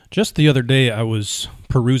Just the other day, I was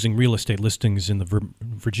perusing real estate listings in the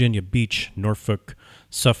Virginia Beach, Norfolk,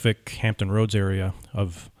 Suffolk, Hampton Roads area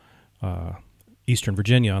of eastern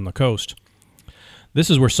Virginia on the coast. This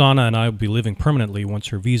is where Sana and I will be living permanently once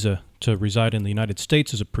her visa to reside in the United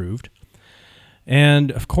States is approved.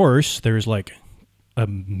 And, of course, there's like a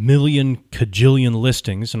million cajillion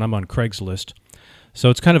listings, and I'm on Craigslist. So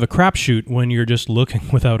it's kind of a crapshoot when you're just looking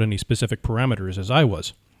without any specific parameters, as I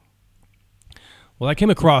was. Well, I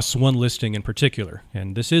came across one listing in particular,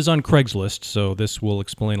 and this is on Craigslist, so this will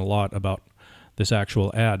explain a lot about this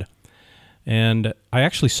actual ad. And I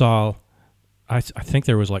actually saw, I think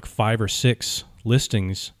there was like 5 or 6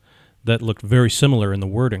 listings that looked very similar in the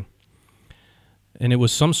wording. And it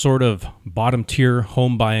was some sort of bottom-tier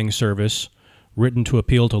home buying service written to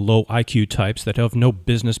appeal to low IQ types that have no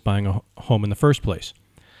business buying a home in the first place.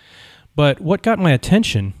 But what got my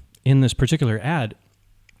attention in this particular ad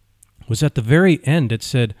was at the very end it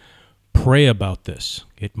said, "Pray about this.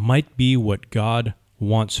 It might be what God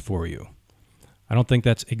wants for you." I don't think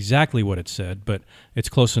that's exactly what it said, but it's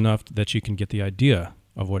close enough that you can get the idea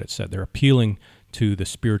of what it said. They're appealing to the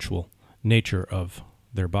spiritual nature of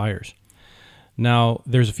their buyers. Now,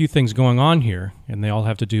 there's a few things going on here, and they all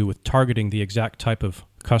have to do with targeting the exact type of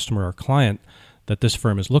customer or client that this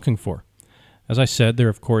firm is looking for. As I said, they're,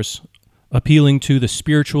 of course, appealing to the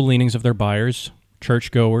spiritual leanings of their buyers,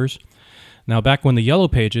 churchgoers. Now, back when the Yellow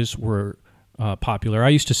Pages were popular, I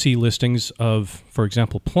used to see listings of, for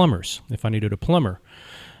example, plumbers, if I needed a plumber.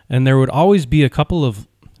 And there would always be a couple of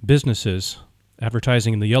businesses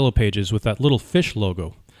advertising in the Yellow Pages with that little fish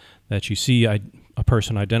logo that you see a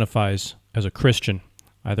person identifies as a Christian,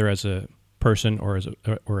 either as a person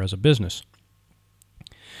or as a business.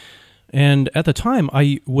 And at the time,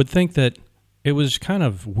 I would think that it was kind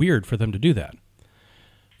of weird for them to do that.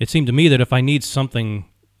 It seemed to me that if I need something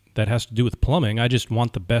that has to do with plumbing, I just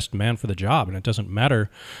want the best man for the job, and it doesn't matter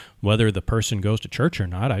whether the person goes to church or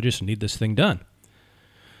not. I just need this thing done.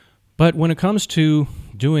 But when it comes to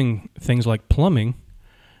doing things like plumbing,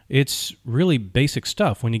 it's really basic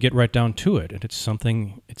stuff when you get right down to it, and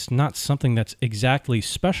it's not something that's exactly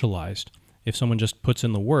specialized. If someone just puts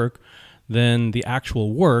in the work, then the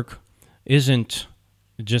actual work it's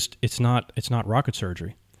not rocket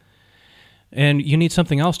surgery. And you need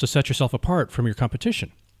something else to set yourself apart from your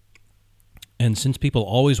competition. And since people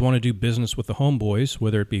always want to do business with the homeboys,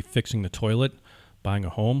 whether it be fixing the toilet, buying a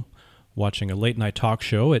home, watching a late-night talk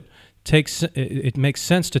show, it makes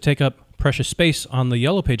sense to take up precious space on the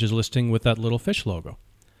Yellow Pages listing with that little fish logo.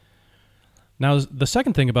 Now, the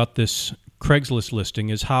second thing about this Craigslist listing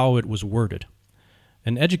is how it was worded.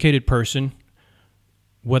 An educated person,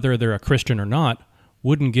 whether they're a Christian or not,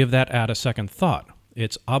 wouldn't give that ad a second thought.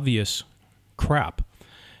 It's obvious crap.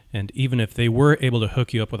 And even if they were able to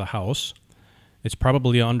hook you up with a house, it's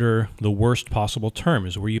probably under the worst possible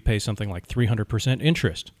terms, where you pay something like 300%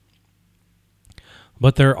 interest.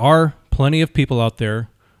 But there are plenty of people out there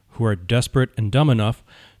who are desperate and dumb enough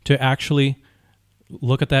to actually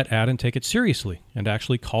look at that ad and take it seriously and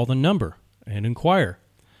actually call the number and inquire.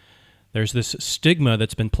 There's this stigma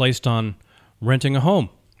that's been placed on renting a home,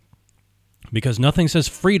 because nothing says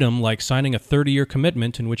freedom like signing a 30-year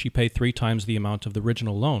commitment in which you pay 3 times the amount of the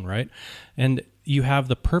original loan, right? And you have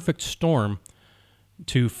the perfect storm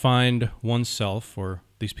to find oneself, or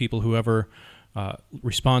these people who ever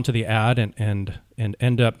respond to the ad and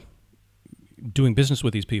end up doing business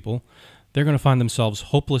with these people, they're going to find themselves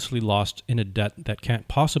hopelessly lost in a debt that can't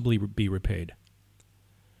possibly be repaid.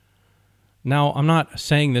 Now, I'm not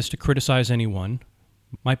saying this to criticize anyone.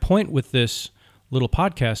 My point with this little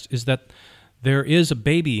podcast is that there is a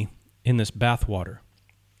baby in this bathwater.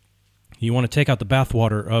 You want to take out the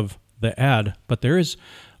bathwater of the ad, but there is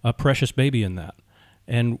a precious baby in that.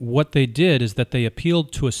 And what they did is that they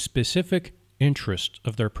appealed to a specific interest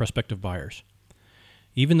of their prospective buyers.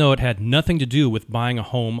 Even though it had nothing to do with buying a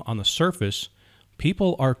home on the surface,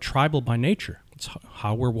 people are tribal by nature. It's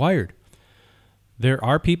how we're wired. There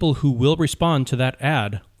are people who will respond to that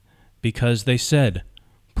ad because they said,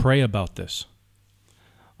 "Pray about this."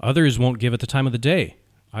 Others won't give it the time of the day,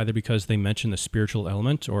 either because they mention the spiritual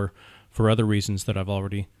element or for other reasons that I've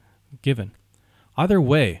already given. Either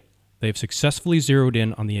way, they've successfully zeroed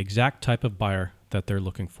in on the exact type of buyer that they're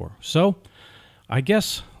looking for. So, I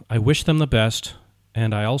guess I wish them the best,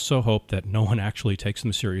 and I also hope that no one actually takes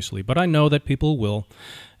them seriously. But I know that people will,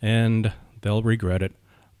 and they'll regret it.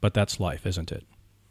 But that's life, isn't it?